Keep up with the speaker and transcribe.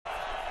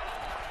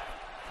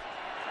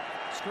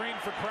screen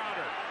for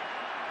Crowder.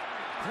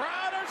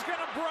 Crowder's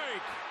going to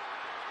break.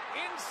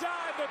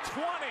 Inside the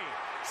 20.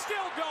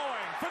 Still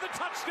going for the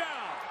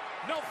touchdown.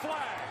 No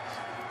flags.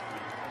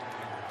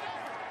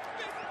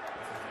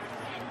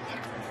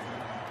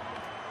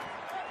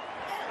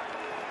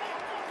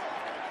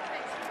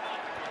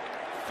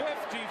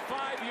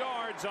 55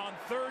 yards on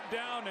 3rd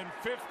down and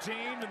 15,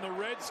 and the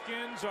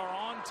Redskins are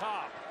on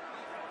top.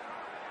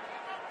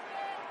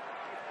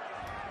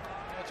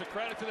 That's a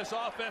credit to this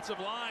offensive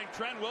line.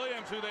 Trent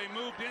Williams, who they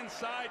moved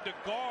inside to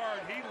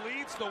guard, he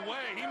leads the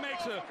way. He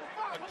makes a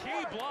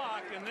key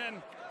block, and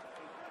then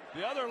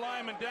the other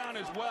lineman down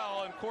as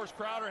well. And of course,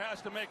 Crowder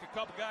has to make a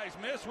couple guys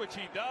miss, which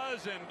he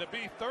does, and to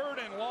be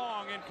 3rd and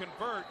long and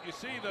convert. You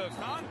see the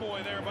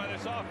convoy there by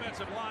this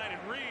offensive line,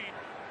 and Reed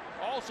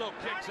also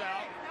kicks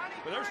out.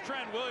 But there's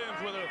Trent Williams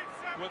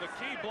with a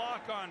key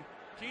block on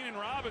Keenan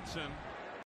Robinson.